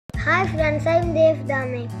Hi friends, I'm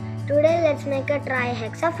Devdame. Today let's make a Tri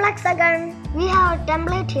HexaFlexagon. We have a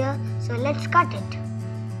template here, so let's cut it.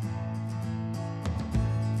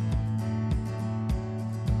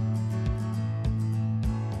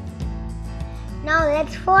 Now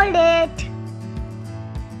let's fold it.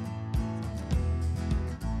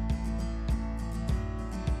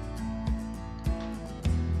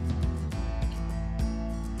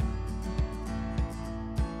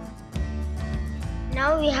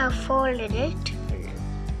 Now we have folded it.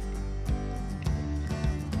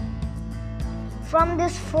 From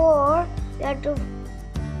this 4, we have to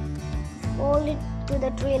fold it to the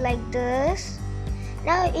tree like this.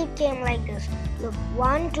 Now it came like this. Look,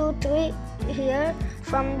 1, 2, 3 here.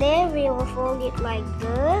 From there we will fold it like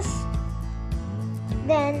this.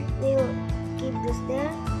 Then we will keep this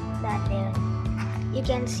there, that there. You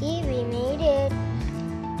can see we made it.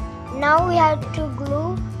 Now we have to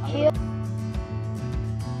glue here.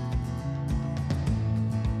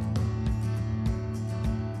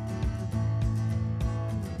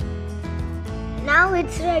 Now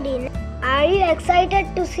it's ready. Are you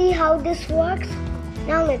excited to see how this works?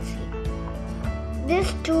 Now let's see.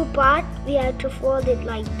 This 2 part we have to fold it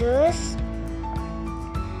like this,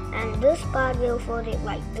 and this part we'll fold it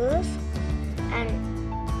like this, and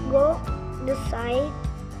go this side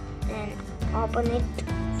and open it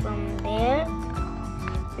from there.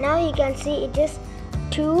 Now you can see it is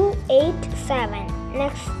 2, 8, 7.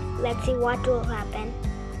 Next, let's see what will happen.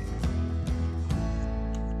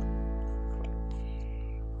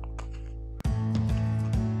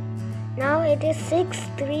 Now it is 6,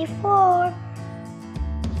 3, 4.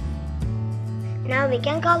 Now we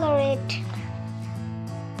can color it.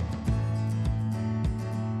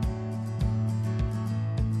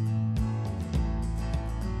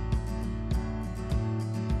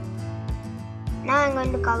 Now I'm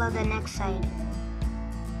going to color the next side.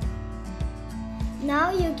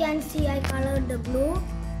 Now you can see I colored the blue.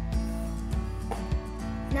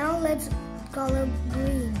 Now let's color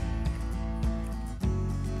green.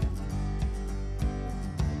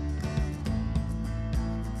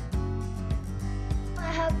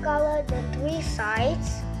 Color the 3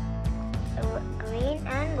 sides, green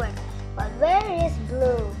and red. But where is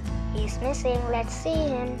blue? He's missing. Let's see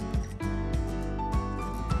him.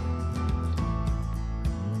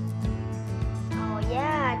 Oh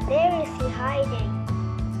yeah, there is he hiding.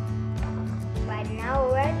 But now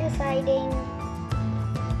red is hiding.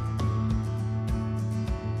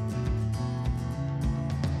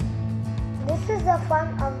 This is the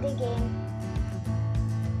fun of the game.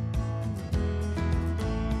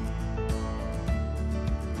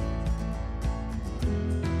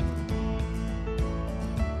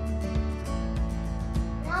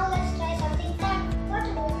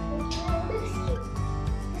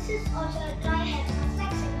 This is also a Tri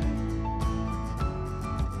HexaFlexagons.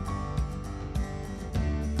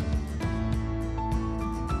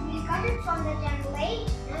 We cut it from the template.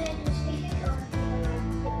 Now we have to stick it on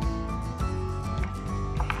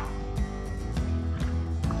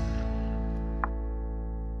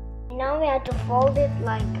the. Now we have to fold it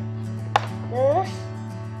like this.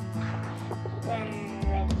 Then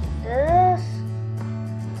like this.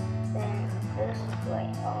 Then this way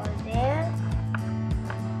over there.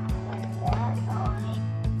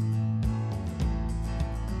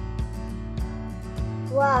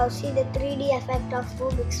 Wow, see the 3D effect of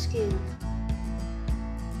Rubik's Cube.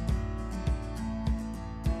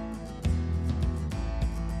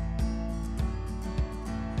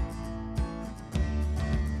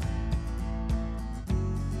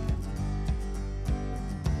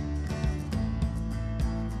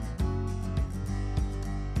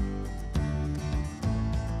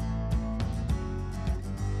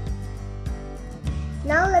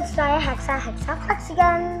 Now let's try a Hexa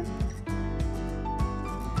HexaFlexagons.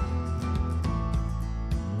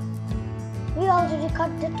 We already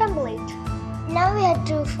cut the template. Now we have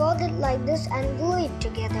to fold it like this and glue it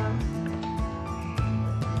together.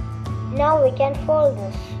 Now we can fold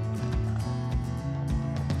this.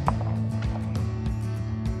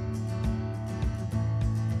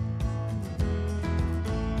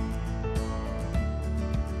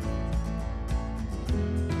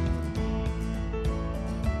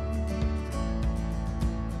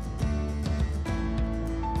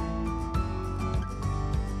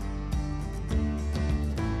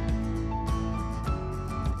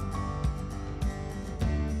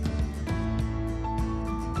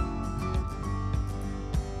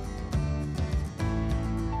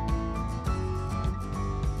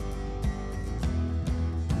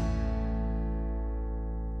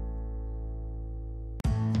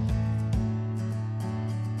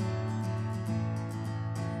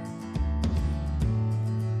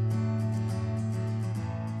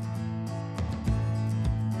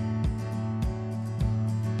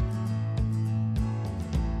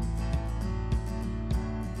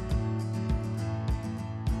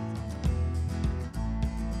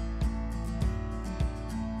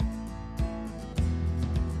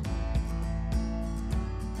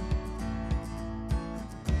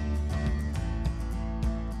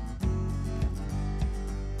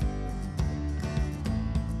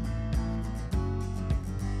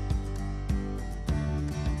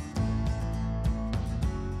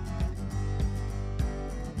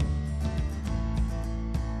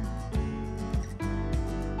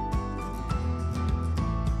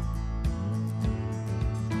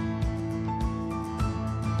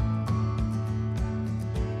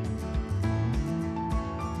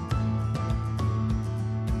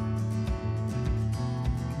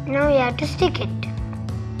 Now we have to stick it.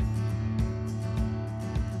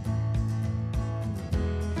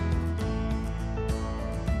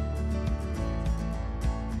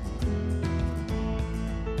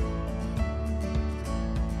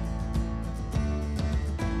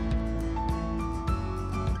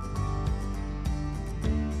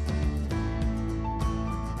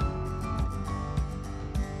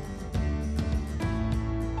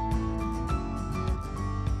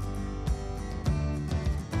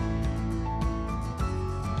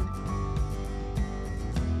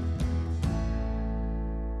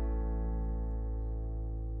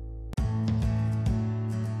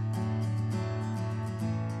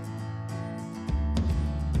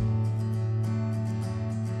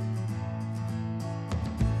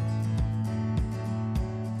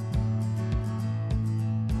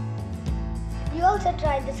 You also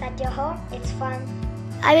try this at your home, it's fun.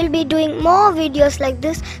 I will be doing more videos like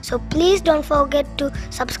this, so please don't forget to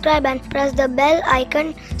subscribe and press the bell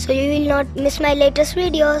icon so you will not miss my latest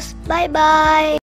videos. Bye bye.